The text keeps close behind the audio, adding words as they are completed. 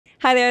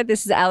Hi there,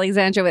 this is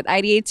Alexandra with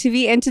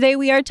IdeateTV, and today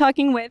we are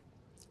talking with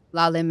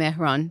Laleh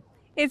Mehran.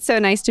 It's so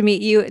nice to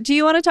meet you. Do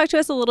you want to talk to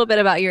us a little bit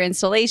about your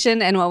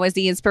installation and what was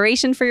the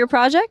inspiration for your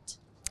project?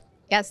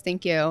 Yes,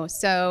 thank you.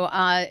 So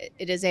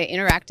it is an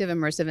interactive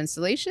immersive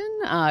installation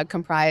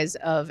comprised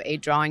of a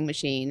drawing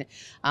machine.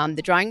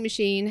 The drawing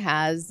machine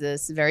has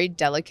this very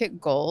delicate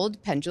gold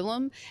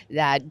pendulum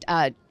that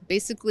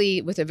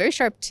basically, with a very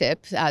sharp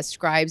tip,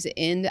 scribes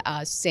in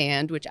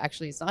sand, which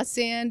actually is not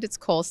sand, it's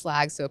coal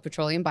slag, so a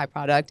petroleum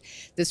byproduct,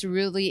 this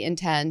really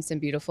intense and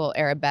beautiful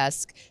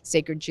arabesque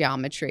sacred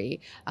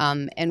geometry.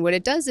 And what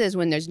it does is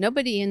when there's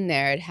nobody in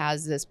there, it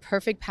has this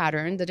perfect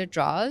pattern that it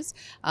draws,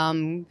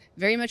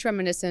 very much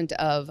reminiscent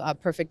of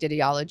perfect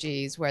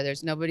ideologies where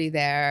there's nobody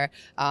there,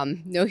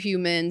 no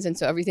humans, and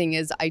so everything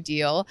is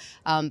ideal.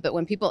 But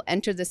when people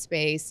enter the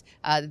space,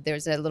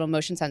 there's a little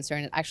motion sensor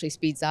and it actually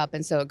speeds up,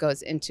 and so it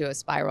goes into a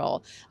spiral.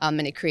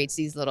 And it creates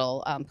these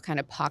little kind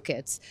of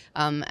pockets.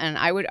 And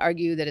I would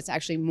argue that it's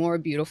actually more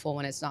beautiful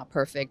when it's not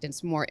perfect.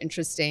 It's more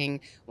interesting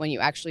when you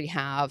actually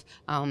have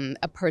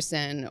a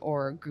person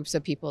or groups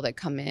of people that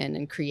come in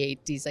and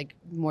create these like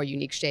more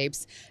unique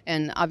shapes.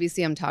 And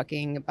obviously I'm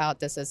talking about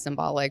this as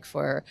symbolic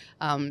for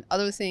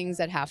other things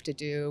that have to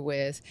do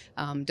with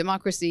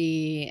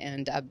democracy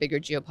and bigger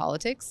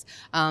geopolitics.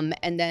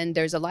 And then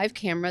there's a live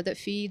camera that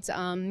feeds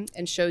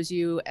and shows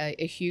you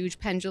a huge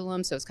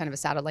pendulum. So it's kind of a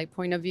satellite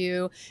point of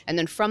view. And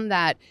then from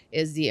that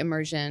is the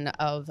immersion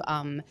of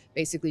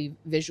basically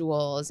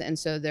visuals. And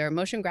so there are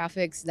motion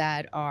graphics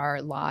that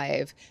are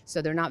live.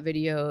 So they're not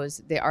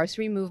videos. They are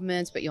 3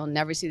 movements, but you'll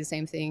never see the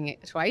same thing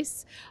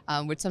twice,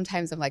 which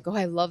sometimes I'm like, oh,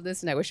 I love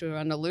this and I wish we were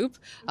on a loop.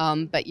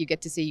 But you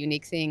get to see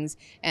unique things.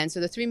 And so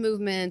the 3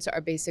 movements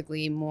are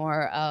basically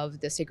more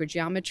of the sacred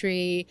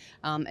geometry.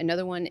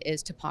 Another one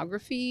is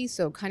topography.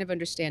 So kind of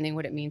understanding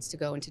what it means to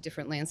go into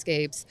different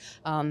landscapes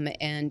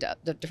and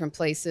the different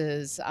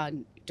places,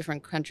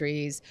 different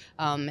countries,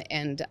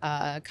 and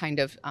kind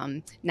of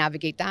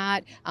navigate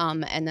that.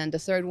 And then the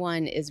third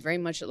one is very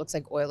much, it looks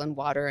like oil and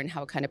water and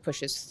how it kind of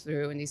pushes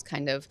through in these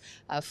kind of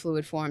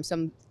fluid forms. So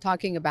I'm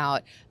talking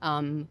about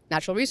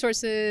natural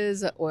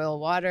resources, oil,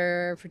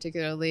 water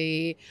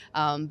particularly,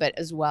 but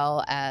as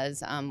well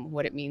as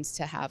what it means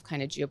to have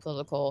kind of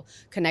geopolitical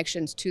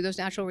connections to those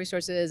natural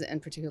resources,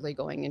 and particularly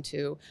going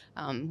into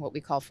what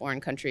we call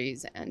foreign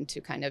countries and to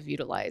kind of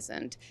utilize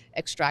and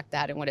extract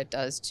that and what it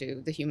does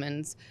to the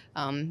humans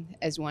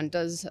as one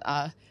does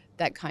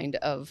that kind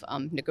of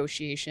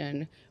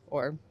negotiation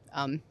or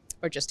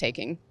just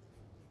taking.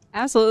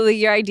 Absolutely.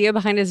 Your idea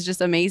behind it is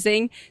just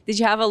amazing. Did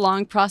you have a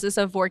long process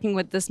of working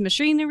with this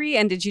machinery,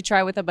 and did you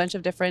try with a bunch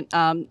of different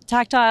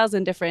tactiles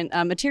and different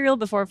material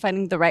before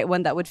finding the right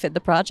one that would fit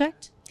the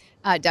project?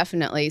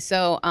 Definitely.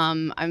 So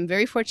I'm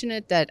very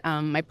fortunate that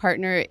my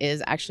partner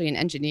is actually an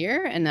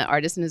engineer and an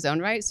artist in his own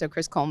right. So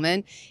Chris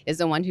Coleman is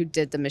the one who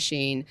did the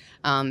machine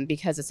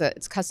because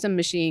it's custom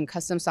machine,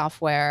 custom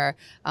software.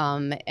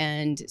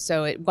 And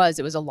so it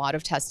was a lot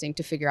of testing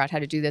to figure out how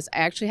to do this. I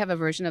actually have a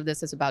version of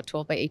this that's about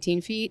 12 by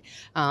 18 feet.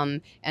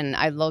 And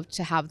I love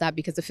to have that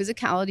because the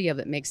physicality of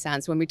it makes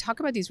sense. When we talk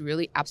about these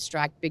really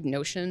abstract, big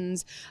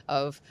notions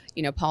of,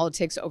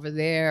 politics over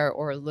there,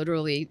 or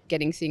literally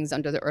getting things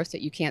under the earth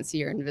that you can't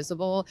see or invisible,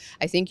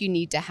 I think you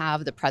need to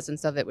have the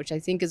presence of it, which I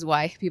think is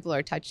why people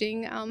are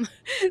touching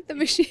the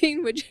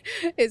machine, which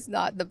is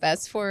not the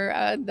best for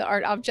the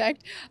art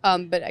object.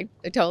 But I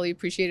totally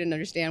appreciate and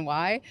understand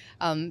why.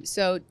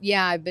 So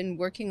yeah, I've been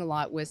working a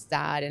lot with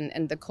that,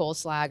 and the coal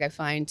slag I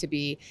find to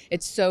be,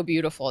 it's so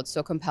beautiful, it's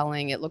so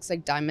compelling. It looks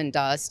like diamond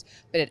dust,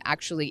 but it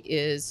actually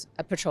is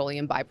a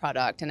petroleum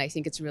byproduct. And I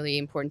think it's really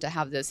important to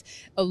have this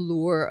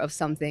allure of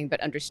something,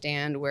 but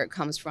understand where it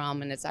comes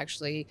from, and it's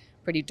actually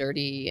pretty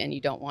dirty and you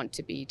don't want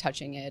to be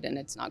touching it and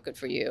it's not good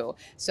for you.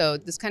 So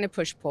this kind of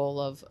push-pull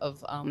of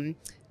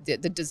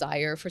the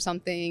desire for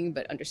something,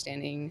 but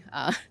understanding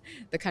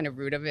the kind of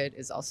root of it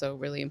is also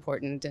really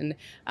important. And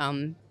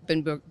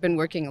been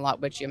working a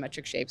lot with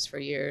geometric shapes for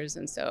years,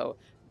 and so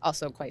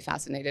also quite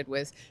fascinated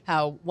with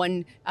how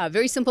one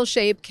very simple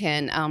shape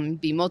can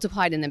be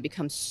multiplied and then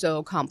become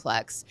so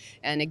complex.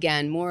 And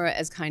again, more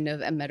as kind of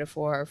a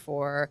metaphor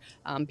for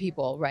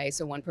people, right?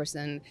 So one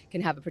person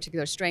can have a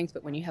particular strength,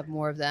 but when you have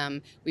more of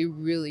them, we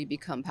really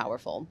become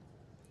powerful.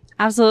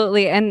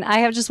 Absolutely. And I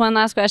have just one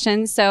last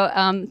question.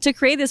 So to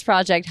create this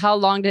project, how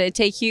long did it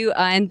take you?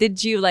 And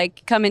did you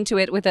come into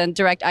it with a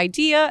direct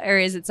idea, or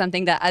is it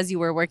something that as you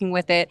were working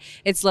with it,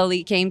 it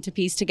slowly came to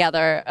piece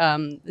together?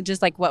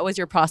 Just what was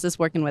your process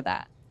working with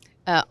that?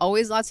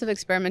 Always lots of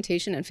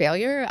experimentation and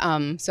failure.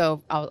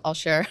 So I'll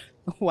share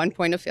one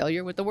point of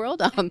failure with the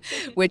world,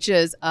 which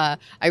is I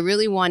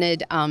really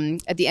wanted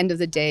at the end of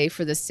the day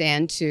for the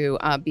sand to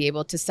be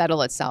able to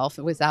settle itself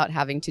without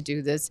having to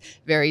do this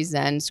very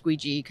zen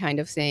squeegee kind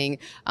of thing.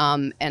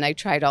 And I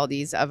tried all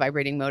these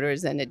vibrating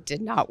motors and it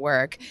did not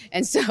work.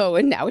 And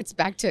now it's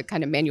back to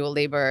kind of manual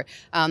labor.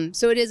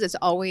 So it's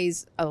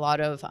always a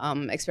lot of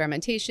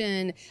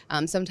experimentation.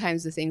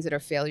 Sometimes the things that are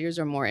failures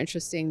are more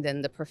interesting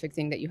than the perfect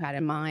thing that you had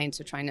in mind.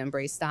 So trying to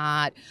embrace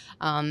that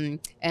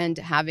and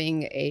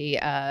having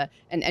a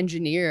an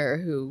engineer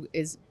who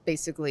is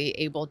basically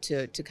able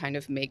to kind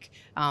of make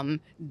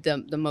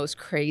the most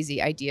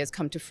crazy ideas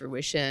come to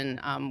fruition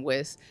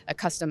with a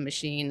custom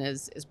machine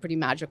is pretty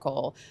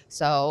magical.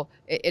 So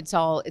it's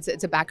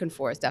a back and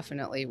forth,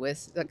 definitely,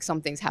 with like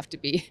some things have to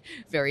be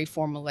very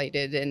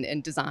formulated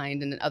and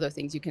designed, and then other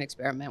things you can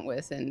experiment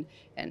with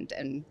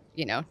and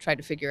you know, try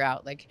to figure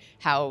out like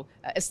how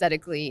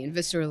aesthetically and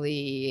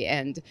viscerally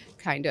and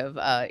kind of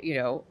you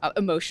know,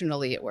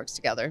 emotionally it works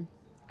together.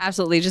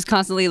 Absolutely, just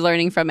constantly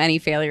learning from any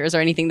failures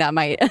or anything that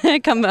might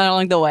come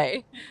along the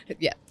way.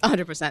 Yeah,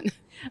 100%.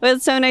 Well,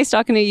 it's so nice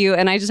talking to you,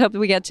 and I just hope that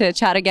we get to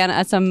chat again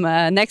at some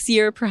next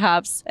year,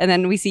 perhaps, and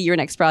then we see your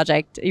next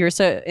project. You're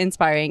so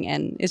inspiring,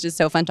 and it's just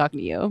so fun talking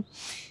to you.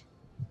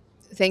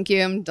 Thank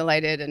you. I'm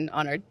delighted and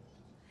honored.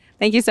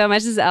 Thank you so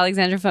much. This is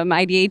Alexandra from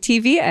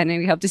IdeateTV, and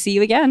we hope to see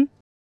you again.